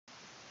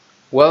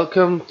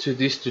Welcome to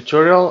this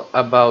tutorial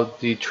about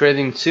the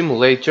trading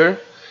simulator,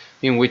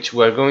 in which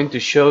we're going to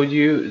show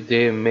you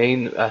the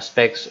main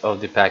aspects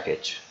of the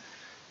package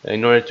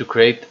in order to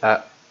create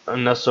an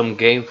awesome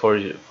game for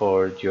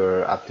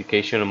your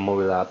application or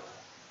mobile app,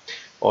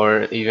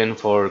 or even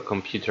for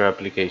computer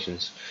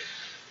applications.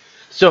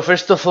 So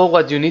first of all,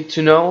 what you need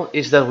to know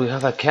is that we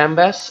have a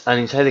canvas,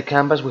 and inside the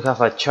canvas we have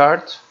a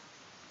chart.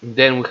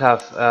 Then we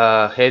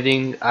have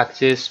heading,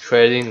 axis,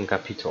 trading, and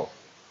capital.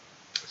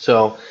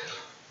 So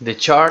the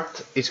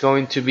chart is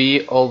going to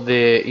be all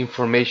the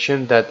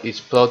information that is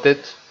plotted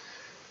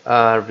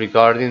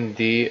regarding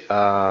the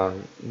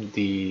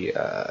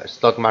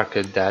stock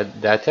market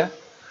data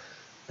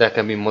that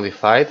can be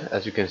modified,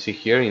 as you can see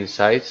here, in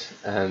size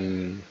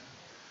and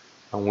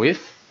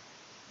width.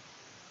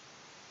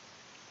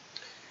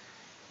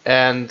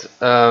 And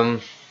the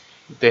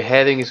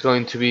heading is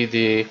going to be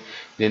the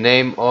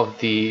name of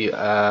the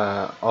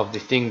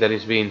thing that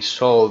is being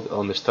sold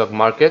on the stock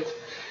market.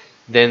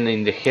 Then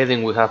in the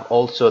heading we have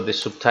also the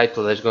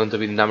subtitle that's going to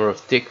be the number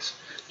of ticks.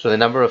 So the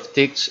number of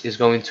ticks is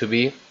going to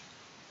be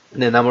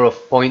the number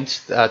of points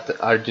that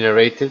are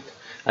generated,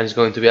 and it's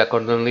going to be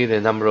accordingly the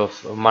number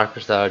of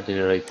markers that are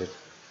generated.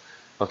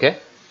 Okay?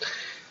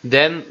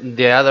 Then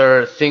the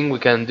other thing we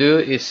can do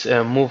is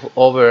move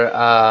over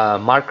a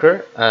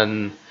marker,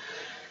 and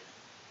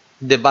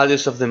the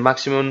values of the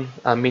maximum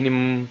and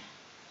minimum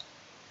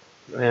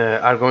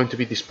are going to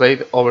be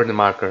displayed over the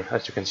marker,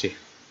 as you can see.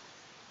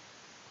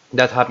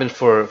 That happens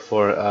for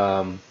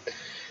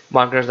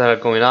markers that are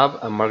going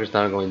up and markers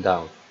that are going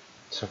down,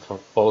 so for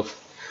both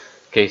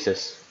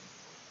cases.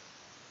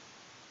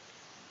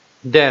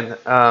 Then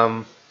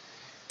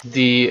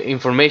the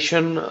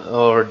information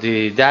or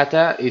the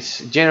data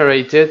is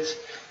generated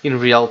in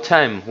real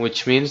time,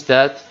 which means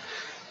that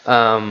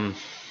Y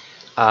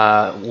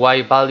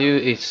value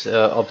is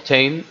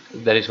obtained.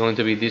 That is going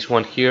to be this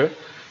one here,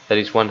 that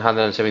is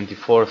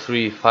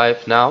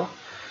 174.35 now.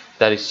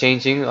 That is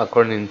changing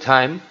according in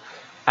time,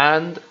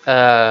 and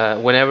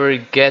whenever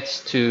it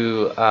gets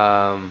to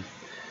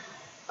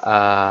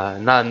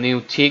not a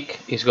new tick,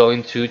 is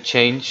going to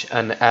change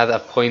and add a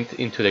point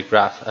into the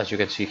graph, as you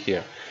can see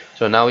here.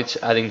 So now it's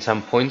adding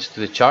some points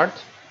to the chart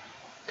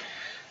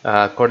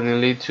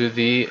accordingly to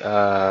the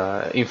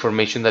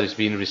information that is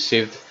being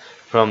received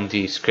from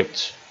the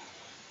scripts.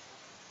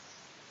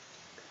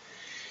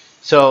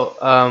 So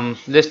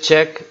let's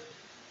check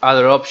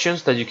other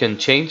options that you can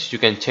change. You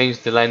can change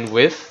the line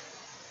width,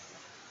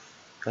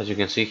 as you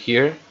can see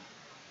here.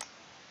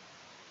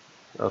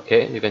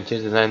 Okay, you can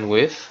change the line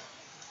width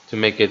to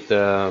make it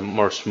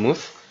more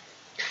smooth,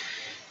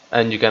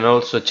 and you can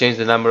also change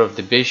the number of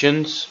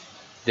divisions,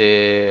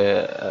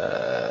 a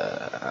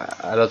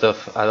lot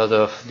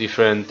of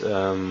different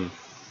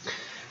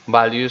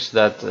values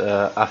that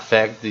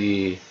affect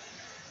the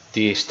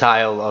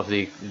style of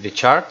the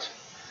chart.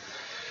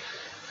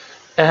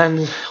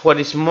 And what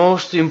is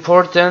most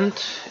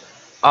important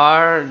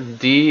are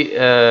the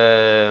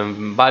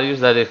values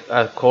that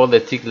are called the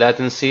tick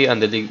latency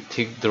and the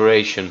tick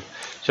duration.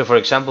 So for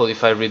example,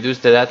 if I reduce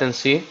the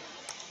latency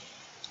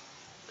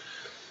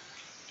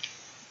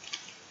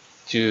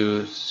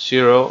to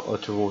 0 or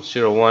to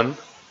 0.1,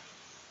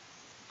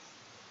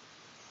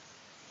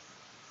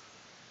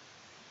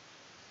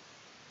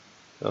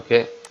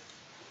 okay,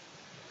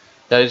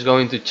 that is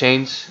going to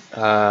change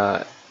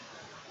the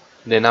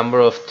number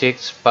of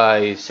ticks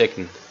by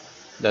second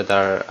that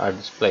are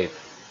displayed.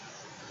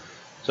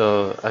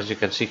 So as you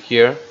can see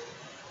here,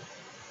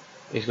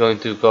 it's going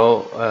to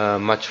go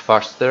much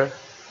faster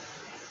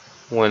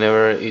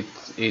whenever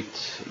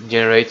it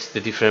generates the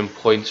different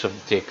points of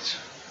the ticks.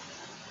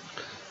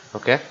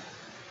 Okay.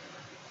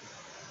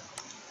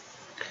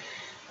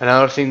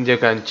 Another thing you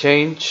can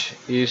change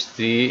is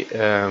the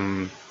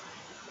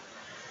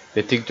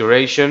tick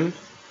duration,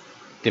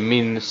 the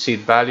min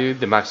seed value,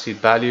 the max seed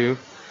value,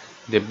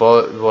 the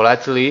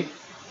volatility,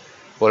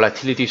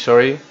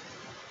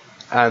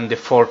 and the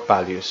fork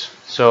values.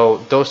 So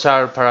those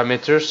are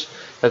parameters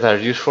that are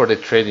used for the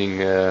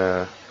trading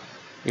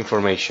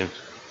information.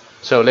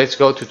 So let's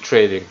go to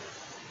trading.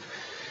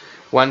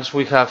 Once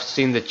we have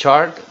seen the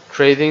chart,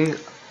 trading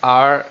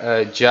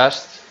are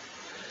just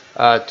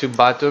two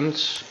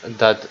buttons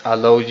that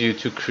allow you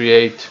to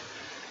create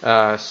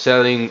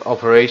selling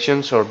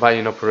operations or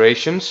buying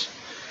operations,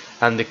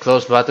 and the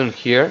close button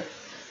here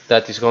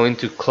that is going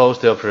to close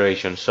the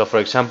operation. So for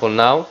example,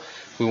 now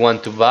we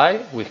want to buy,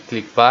 we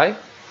click buy,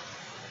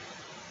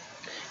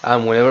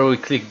 and whenever we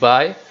click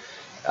buy,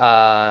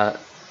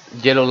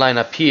 yellow line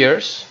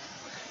appears,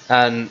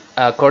 and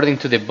according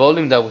to the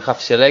volume that we have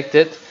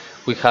selected,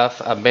 we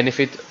have a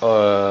benefit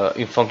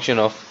in function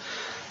of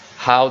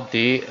how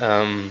the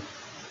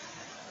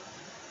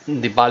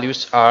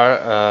values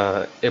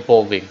are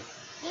evolving.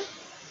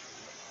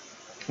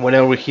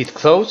 Whenever we hit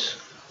close,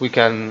 we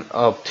can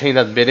obtain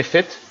that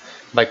benefit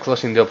by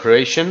closing the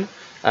operation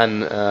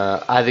and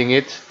adding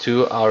it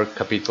to our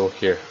capital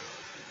here,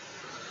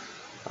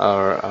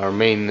 our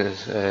main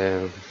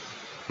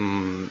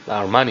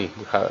our money,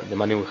 the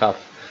money we have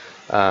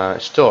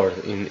stored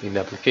in the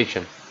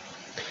application.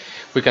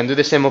 We can do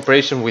the same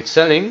operation with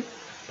selling,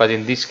 but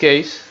in this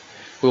case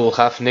we will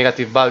have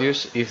negative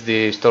values if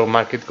the stock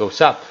market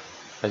goes up,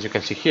 as you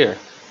can see here.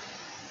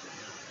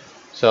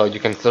 So you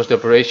can close the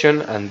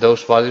operation and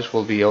those values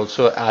will be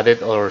also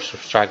added or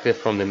subtracted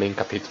from the main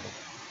capital.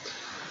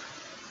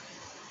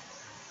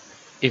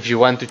 If you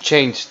want to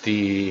change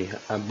the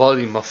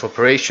volume of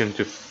operation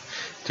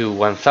to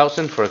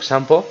 1000, for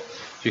example,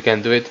 you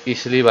can do it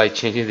easily by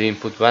changing the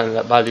input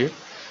value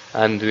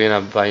and doing a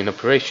buying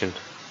operation.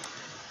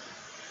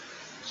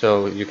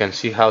 So you can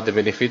see how the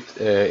benefit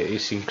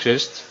is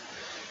increased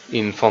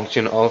in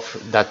function of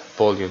that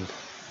volume.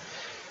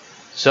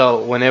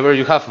 So whenever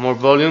you have more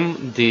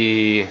volume,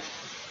 the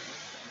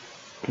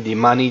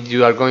money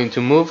you are going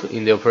to move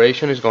in the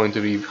operation is going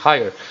to be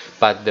higher,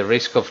 but the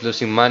risk of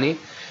losing money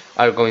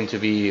are going to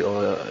be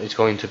is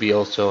going to be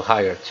also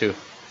higher too.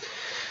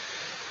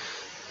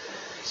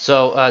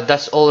 So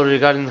that's all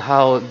regarding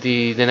how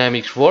the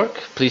dynamics work.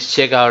 Please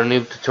check our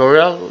new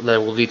tutorial. That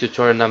will be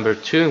tutorial number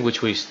 2, in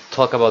which we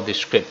talk about the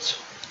scripts.